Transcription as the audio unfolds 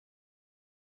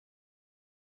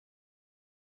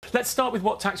Let's start with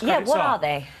what tax credits are. Yeah, what are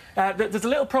they? There's a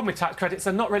little problem with tax credits.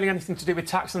 They're not really anything to do with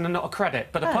tax and they're not a credit.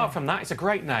 But apart from that, it's a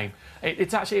great name.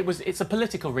 It's a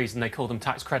political reason they call them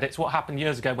tax credits. What happened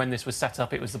years ago when this was set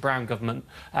up, it was the Brown government,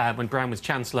 when Brown was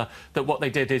Chancellor, that what they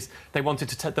did is they wanted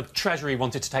to the Treasury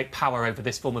wanted to take power over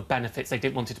this form of benefits. They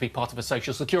didn't want it to be part of a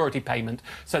social security payment,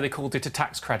 so they called it a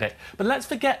tax credit. But let's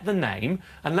forget the name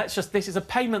and this is a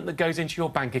payment that goes into your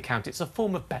bank account. It's a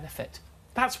form of benefit.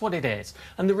 That's what it is.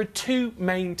 And there are two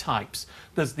main types.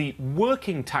 There's the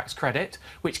working tax credit,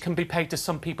 which can be paid to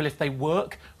some people if they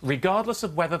work, regardless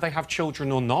of whether they have children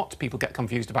or not. People get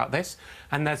confused about this.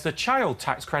 And there's the child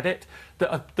tax credit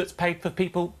that's paid for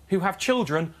people who have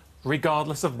children,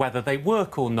 regardless of whether they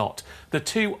work or not. The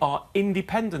two are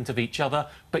independent of each other,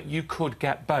 but you could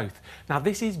get both. Now,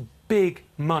 this is big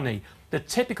money. The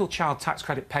typical child tax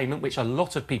credit payment, which a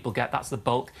lot of people get, that's the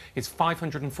bulk, is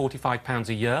 £545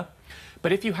 a year.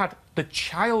 But if you had the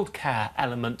childcare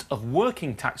element of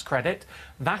working tax credit,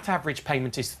 that average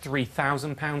payment is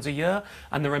 £3,000 a year.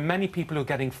 And there are many people who are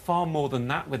getting far more than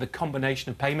that with a combination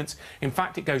of payments. In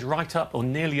fact, it goes right up or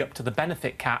nearly up to the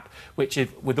benefit cap, which,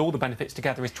 with all the benefits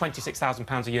together, is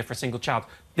 £26,000 a year for a single child.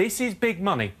 This is big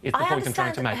money, is the point I'm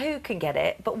trying to make. Who can get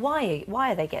it, but why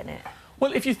are they getting it?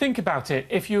 Well, if you think about it,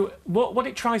 what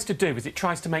it tries to do is it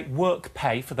tries to make work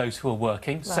pay for those who are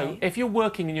working. Right. So if you're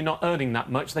working and you're not earning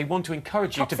that much, they want to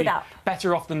encourage you to be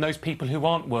better off than those people who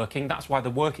aren't working. That's why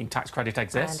the working tax credit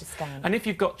exists. I understand. And if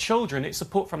you've got children, it's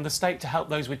support from the state to help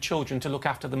those with children to look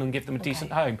after them and give them a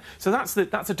decent home. So that's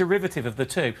a derivative of the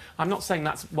two. I'm not saying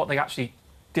that's what they actually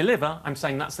deliver, I'm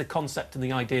saying that's the concept and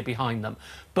the idea behind them.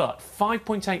 But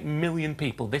 5.8 million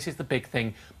people, this is the big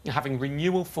thing, are having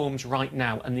renewal forms right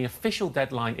now, and the official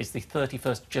deadline is the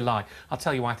 31st of July. I'll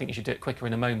tell you why I think you should do it quicker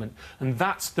in a moment. And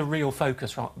that's the real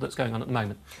focus that's going on at the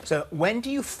moment. So when do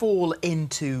you fall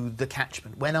into the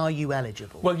catchment? When are you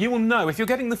eligible? Well, you will know. If you're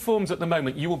getting the forms at the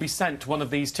moment, you will be sent one of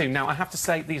these two. Now, I have to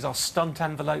say, these are stunt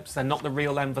envelopes. They're not the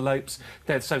real envelopes,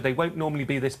 so they won't normally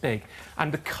be this big.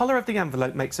 And the colour of the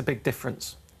envelope makes a big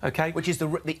difference. OK? Which is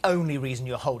the only reason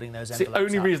you're holding those envelopes up.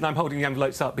 It's the only reason I'm holding the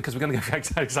envelopes up, because we're going to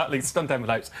go exactly stunt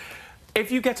envelopes.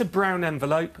 If you get a brown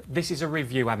envelope, this is a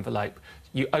review envelope.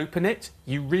 You open it,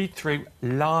 you read through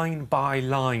line by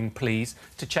line, please,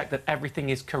 to check that everything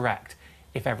is correct.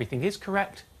 If everything is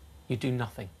correct, you do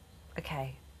nothing.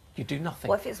 OK. You do nothing.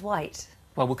 What if it's white?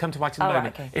 Well, we'll come to white in a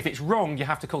moment. Right, okay. If it's wrong, you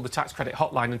have to call the tax credit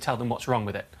hotline and tell them what's wrong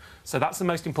with it. So that's the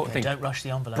most important thing. Don't rush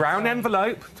the envelope. Brown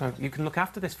envelope, so you can look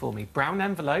after this for me. Brown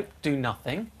envelope, do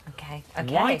nothing. OK.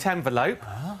 White envelope,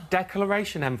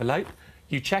 declaration envelope,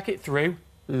 you check it through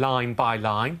line by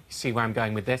line. You see where I'm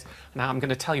going with this? Now, I'm going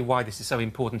to tell you why this is so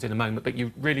important in a moment, but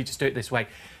you really just do it this way.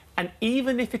 And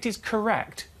even if it is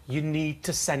correct, you need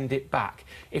to send it back.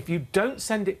 If you don't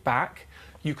send it back,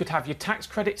 you could have your tax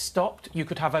credit stopped, you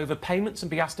could have overpayments and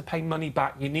be asked to pay money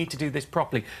back. You need to do this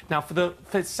properly. Now, for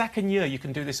the second year, you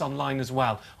can do this online as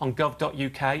well, on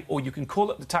gov.uk, or you can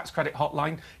call up the tax credit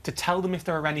hotline to tell them if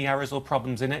there are any errors or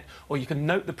problems in it, or you can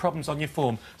note the problems on your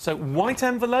form. So, white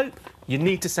envelope, you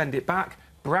need to send it back.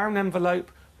 Brown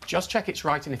envelope, just check it's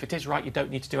right, and if it is right, you don't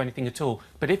need to do anything at all.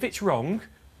 But if it's wrong,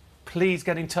 please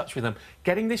get in touch with them.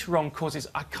 Getting this wrong causes...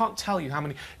 I can't tell you how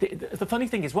many... The funny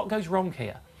thing is, what goes wrong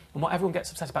here, and what everyone gets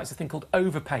upset about, is a thing called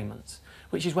overpayments,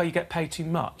 which is where you get paid too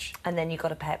much. And then you've got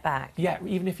to pay it back. Yeah,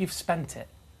 even if you've spent it.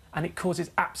 And it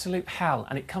causes absolute hell,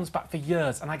 and it comes back for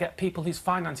years. And I get people whose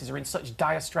finances are in such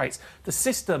dire straits. The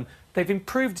system, they've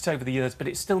improved it over the years, but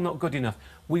it's still not good enough.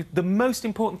 The most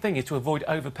important thing is to avoid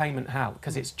overpayment hell,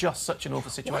 because it's just such an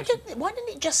awful situation. Why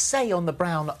didn't it just say on the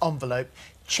brown envelope,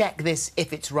 check this,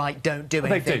 if it's right, don't do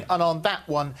anything? They do. And on that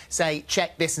one, say,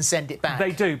 check this and send it back.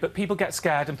 They do, but people get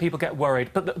scared and people get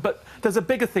worried. But there's a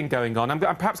bigger thing going on. I'm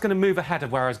perhaps going to move ahead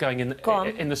of where I was going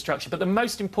in the structure. But the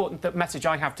most important message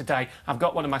I have today, I've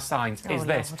got one of my signs, is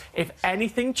this. Lord. If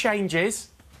anything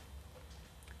changes,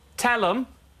 tell them,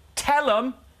 tell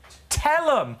them, tell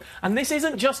them. And this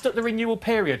isn't just at the renewal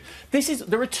period.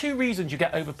 There are two reasons you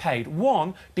get overpaid.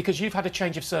 One, because you've had a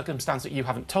change of circumstance that you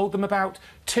haven't told them about.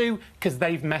 Two, because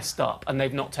they've messed up and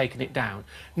they've not taken it down.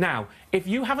 Now, if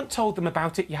you haven't told them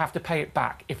about it, you have to pay it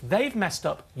back. If they've messed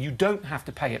up, you don't have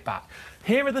to pay it back.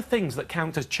 Here are the things that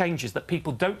count as changes that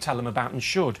people don't tell them about and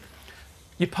should.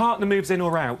 Your partner moves in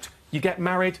or out. You get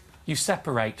married, you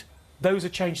separate. Those are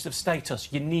changes of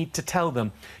status. You need to tell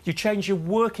them. You change your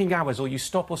working hours, or you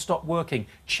stop working.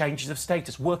 Changes of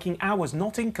status. Working hours,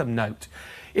 not income note.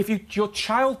 If your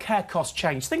childcare costs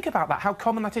change, think about that, how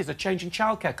common that is, a change in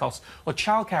childcare costs or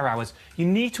childcare hours. You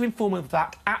need to inform them of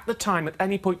that at the time, at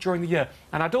any point during the year.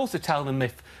 And I'd also tell them,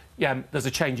 if there's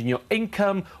a change in your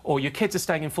income, or your kids are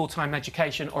staying in full-time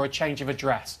education, or a change of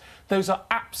address. Those are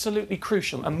absolutely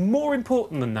crucial. And more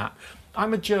important than that,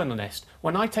 I'm a journalist.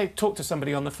 When I talk to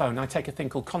somebody on the phone, I take a thing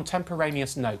called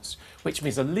contemporaneous notes, which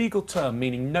means a legal term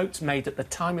meaning notes made at the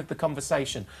time of the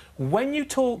conversation. When you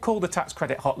call the tax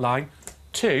credit hotline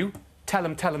to tell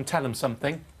them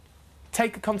something,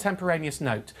 take a contemporaneous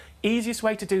note. Easiest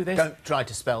way to do this... Don't try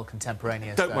to spell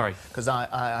contemporaneous. Don't worry. Because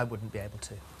I wouldn't be able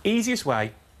to. Easiest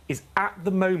way is at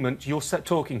the moment you're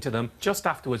talking to them, just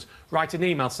afterwards, write an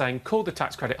email saying, call the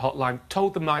tax credit hotline,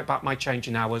 told them about my change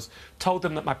in hours, told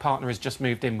them that my partner has just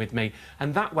moved in with me,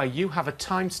 and that way you have a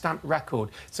time-stamped record.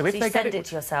 So if So they you send it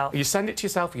to yourself? You send it to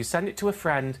yourself, you send it to a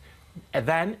friend, and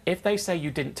then, if they say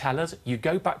you didn't tell us, you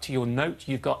go back to your note,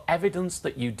 you've got evidence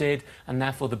that you did, and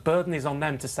therefore the burden is on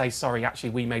them to say, sorry,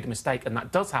 actually, we made a mistake, and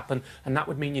that does happen, and that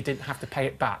would mean you didn't have to pay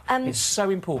it back. It's so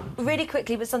important. Really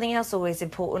quickly, but something else always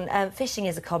important, phishing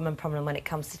is a common problem when it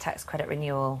comes to tax credit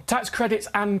renewal. Tax credits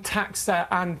and tax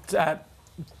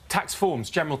forms,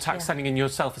 general tax, sending in your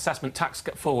self-assessment tax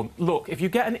form. Look, if you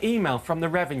get an email from the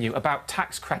Revenue about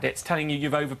tax credits telling you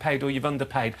you've overpaid or you've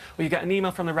underpaid, or you get an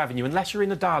email from the Revenue, unless you're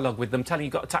in a dialogue with them telling you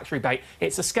got a tax rebate,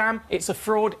 it's a scam, it's a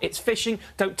fraud, it's phishing.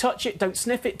 Don't touch it, don't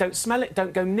sniff it, don't smell it,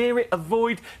 don't go near it,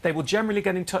 avoid. They will generally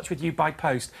get in touch with you by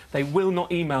post. They will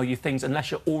not email you things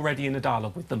unless you're already in a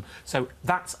dialogue with them. So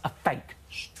that's a fake.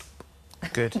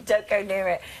 Good. Don't go near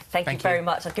it. Thank you very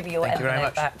much. I'll give you your Thank you very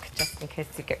envelope much. back just in case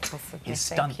you get cross with me. You Thank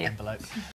stunt you. envelope.